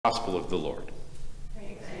Gospel of the Lord.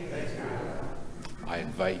 I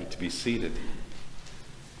invite you to be seated.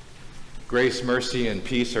 Grace, mercy, and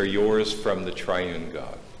peace are yours from the triune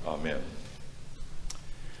God. Amen.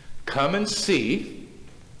 Come and see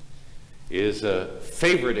is a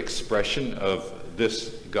favorite expression of this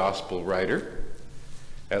gospel writer.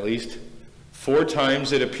 At least 4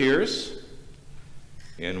 times it appears.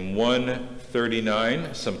 In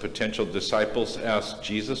 1:39, some potential disciples ask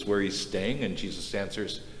Jesus where he's staying, and Jesus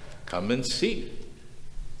answers, "Come and see."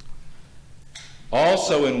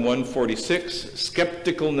 Also in 1:46,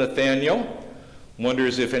 skeptical Nathanael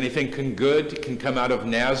wonders if anything good can come out of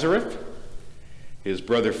Nazareth. His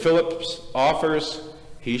brother Philip offers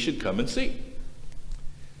he should come and see.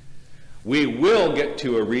 We will get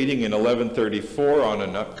to a reading in 11:34 on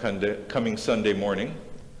an upcoming Sunday morning,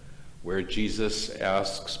 where Jesus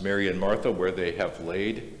asks Mary and Martha where they have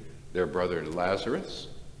laid their brother Lazarus,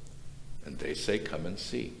 and they say, "Come and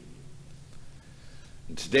see."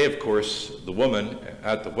 And today, of course, the woman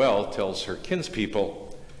at the well tells her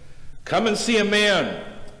kinspeople, "Come and see a man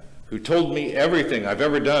who told me everything I've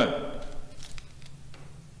ever done."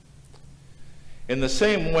 In the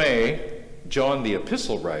same way, John, the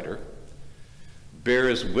epistle writer,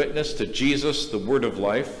 bears witness to Jesus, the Word of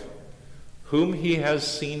life, whom he has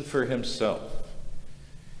seen for himself.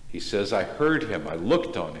 He says, "I heard him, I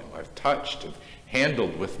looked on him, I've touched and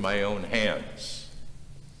handled with my own hands."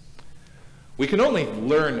 We can only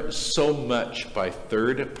learn so much by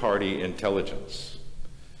third-party intelligence.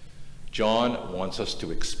 John wants us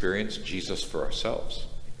to experience Jesus for ourselves.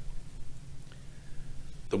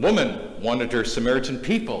 The woman wanted her Samaritan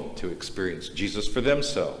people to experience Jesus for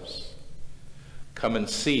themselves. Come and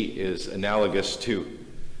see is analogous to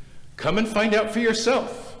come and find out for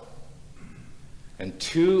yourself. And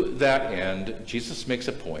to that end, Jesus makes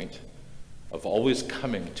a point of always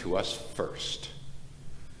coming to us first.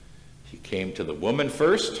 He came to the woman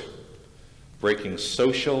first, breaking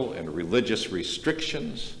social and religious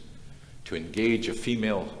restrictions to engage a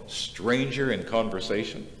female stranger in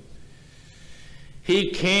conversation. He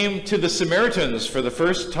came to the Samaritans for the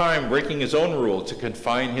first time, breaking his own rule to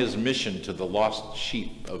confine his mission to the lost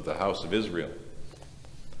sheep of the house of Israel.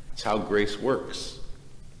 It's how grace works.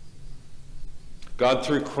 God,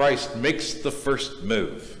 through Christ, makes the first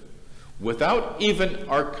move without even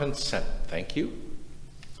our consent. Thank you.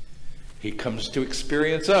 He comes to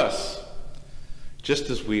experience us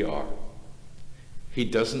just as we are. He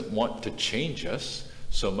doesn't want to change us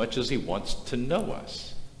so much as he wants to know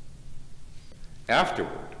us.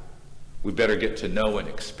 Afterward, we better get to know and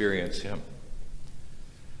experience him.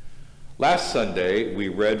 Last Sunday, we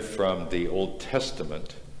read from the Old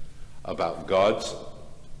Testament about God's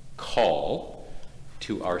call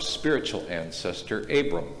to our spiritual ancestor,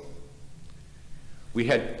 Abram. We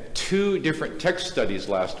had 2 different text studies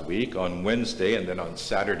last week, on Wednesday and then on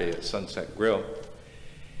Saturday at Sunset Grill.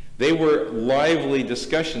 They were lively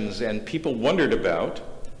discussions, and people wondered about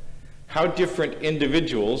how different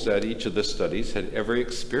individuals at each of the studies had ever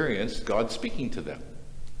experienced God speaking to them.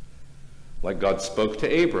 Like God spoke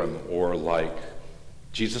to Abram, or like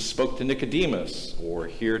Jesus spoke to Nicodemus, or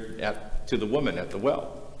here to the woman at the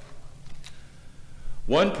well.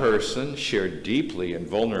 One person shared deeply and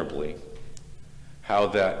vulnerably how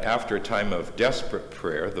that after a time of desperate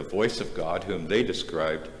prayer, the voice of God, whom they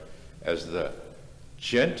described as the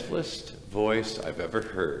gentlest voice I've ever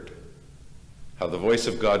heard, how the voice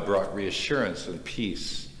of God brought reassurance and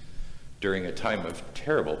peace during a time of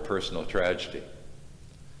terrible personal tragedy.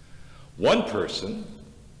 One person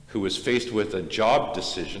who was faced with a job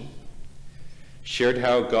decision shared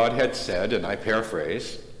how God had said, and I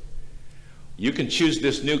paraphrase, "You can choose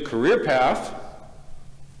this new career path,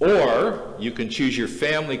 or you can choose your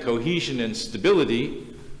family cohesion and stability,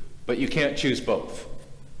 but you can't choose both."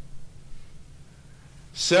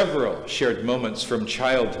 Several shared moments from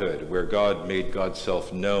childhood where God made God's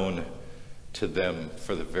self known to them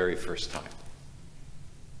for the very first time.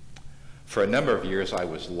 For a number of years, I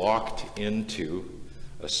was locked into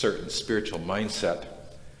a certain spiritual mindset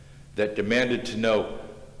that demanded to know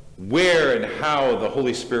where and how the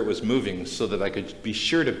Holy Spirit was moving so that I could be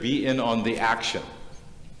sure to be in on the action.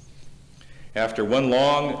 After one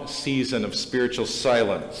long season of spiritual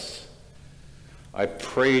silence, I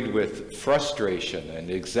prayed with frustration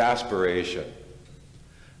and exasperation.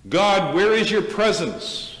 "God, where is your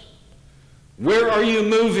presence? Where are you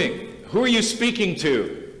moving? Who are you speaking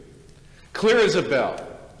to?" Clear as a bell,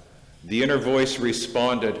 the inner voice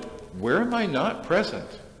responded, "Where am I not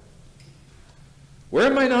present? Where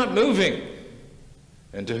am I not moving?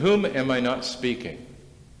 And to whom am I not speaking?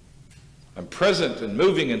 I'm present and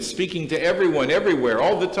moving and speaking to everyone, everywhere,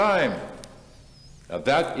 all the time. Now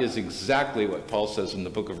that is exactly what Paul says in the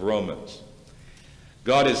book of Romans.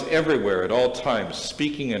 God is everywhere at all times,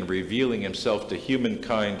 speaking and revealing himself to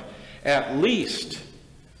humankind, at least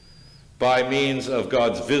by means of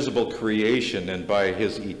God's visible creation and by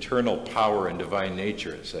his eternal power and divine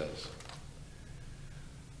nature, it says.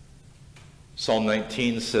 Psalm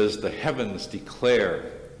 19 says, the heavens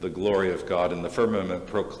declare the glory of God, and the firmament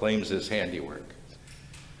proclaims his handiwork.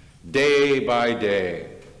 Day by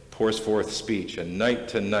day pours forth speech, and night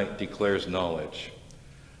to night declares knowledge.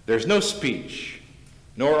 There's no speech,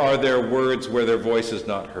 nor are there words where their voice is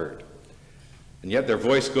not heard. And yet their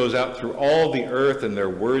voice goes out through all the earth, and their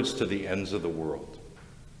words to the ends of the world.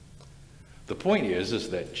 The point is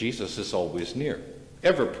that Jesus is always near,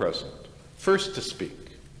 ever present, first to speak,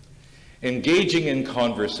 engaging in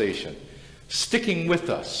conversation, sticking with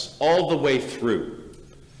us all the way through,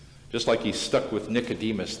 just like he stuck with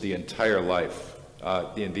Nicodemus the entire life,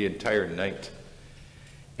 the entire night,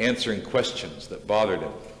 answering questions that bothered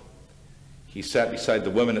him. He sat beside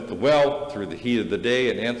the woman at the well through the heat of the day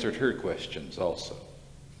and answered her questions also.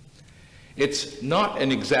 It's not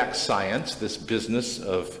an exact science, this business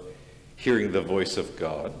of hearing the voice of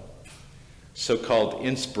God. So-called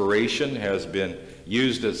inspiration has been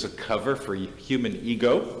used as a cover for human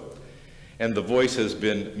ego, and the voice has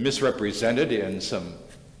been misrepresented in some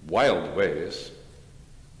wild ways.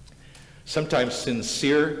 Sometimes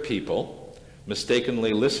sincere people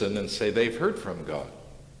mistakenly listen and say they've heard from God.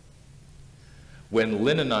 When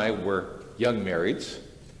Lynn and I were young marrieds,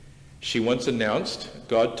 she once announced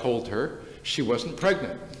God told her she wasn't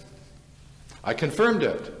pregnant. I confirmed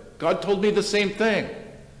it. God told me the same thing.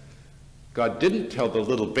 God didn't tell the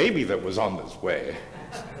little baby that was on its way.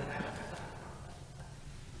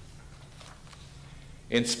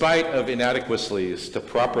 In spite of inadequacies to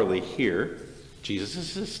properly hear,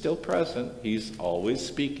 Jesus is still present. He's always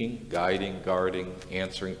speaking, guiding, guarding,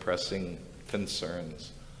 answering, pressing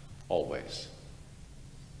concerns, always.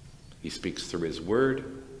 He speaks through his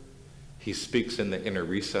word. He speaks in the inner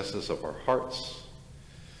recesses of our hearts.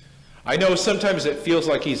 I know sometimes it feels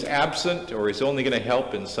like he's absent or he's only going to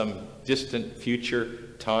help in some distant future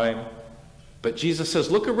time. But Jesus says,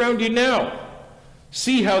 look around you now.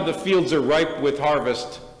 See how the fields are ripe with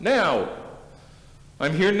harvest now.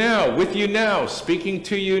 I'm here now, with you now, speaking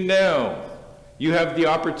to you now. You have the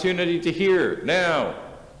opportunity to hear now.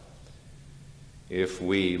 If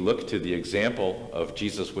we look to the example of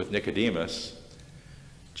Jesus with Nicodemus,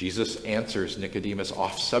 Jesus answers Nicodemus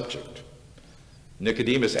off subject.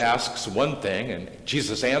 Nicodemus asks one thing and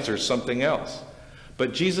Jesus answers something else.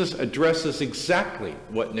 But Jesus addresses exactly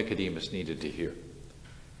what Nicodemus needed to hear.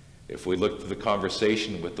 If we look to the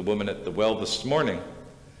conversation with the woman at the well this morning,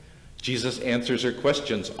 Jesus answers her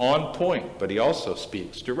questions on point, but he also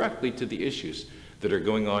speaks directly to the issues that are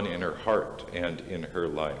going on in her heart and in her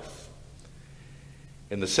life.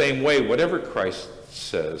 In the same way, whatever Christ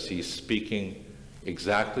says, he's speaking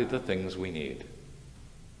exactly the things we need.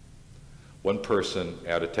 One person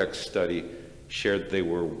at a text study shared they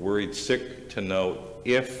were worried sick to know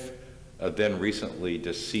if a then recently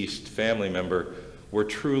deceased family member were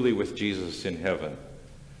truly with Jesus in heaven.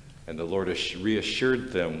 And the Lord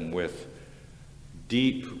reassured them with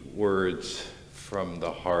deep words from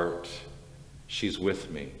the heart, she's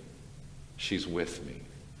with me, she's with me.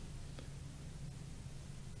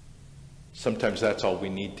 Sometimes that's all we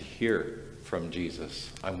need to hear from Jesus.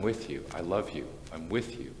 I'm with you, I love you, I'm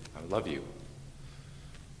with you, I love you.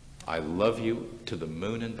 I love you to the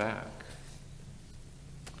moon and back.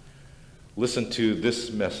 Listen to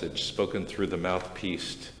this message spoken through the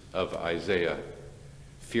mouthpiece of Isaiah.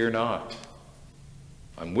 Fear not,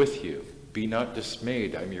 I'm with you. Be not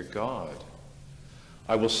dismayed, I'm your God.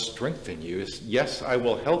 I will strengthen you. Yes, I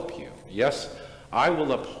will help you. Yes, I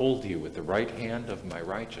will uphold you with the right hand of my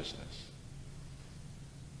righteousness.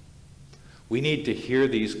 We need to hear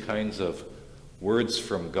these kinds of words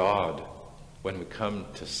from God when we come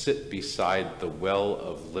to sit beside the well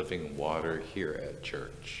of living water here at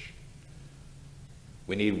church.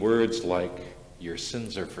 We need words like, your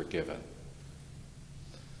sins are forgiven.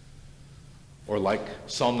 Or like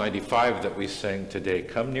Psalm 95 that we sang today,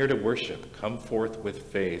 come near to worship, come forth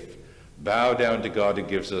with faith, bow down to God who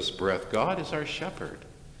gives us breath. God is our shepherd.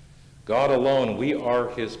 God alone, we are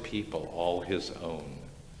his people, all his own.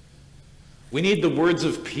 We need the words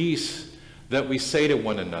of peace that we say to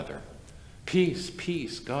one another. Peace,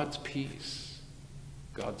 peace, God's peace,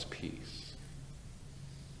 God's peace.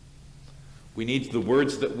 We need the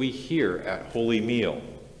words that we hear at Holy Meal.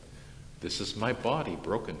 This is my body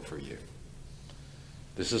broken for you.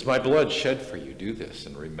 This is my blood shed for you. Do this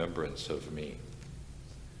in remembrance of me.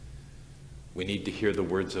 We need to hear the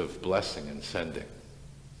words of blessing and sending.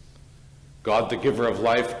 God, the giver of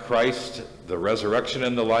life, Christ, the resurrection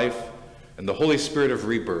and the life, and the Holy Spirit of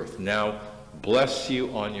rebirth, now bless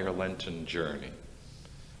you on your Lenten journey.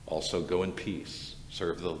 Also go in peace,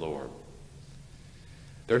 serve the Lord.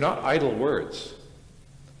 They're not idle words.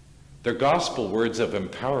 They're gospel words of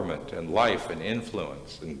empowerment and life and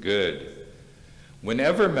influence and good.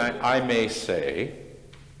 Whenever I may say,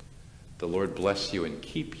 the Lord bless you and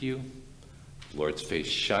keep you, the Lord's face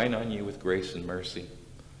shine on you with grace and mercy,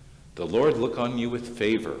 the Lord look on you with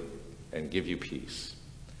favor and give you peace.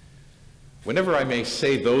 Whenever I may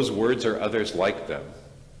say those words or others like them,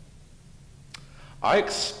 I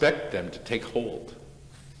expect them to take hold,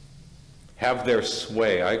 have their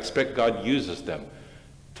sway. I expect God uses them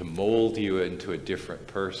to mold you into a different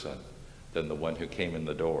person than the one who came in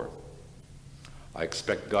the door. I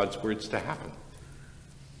expect God's words to happen.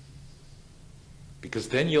 Because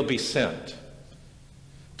then you'll be sent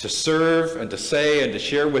to serve and to say and to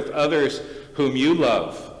share with others whom you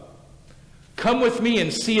love. Come with me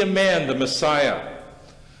and see a man, the Messiah,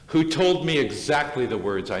 who told me exactly the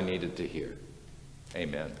words I needed to hear.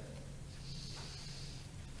 Amen.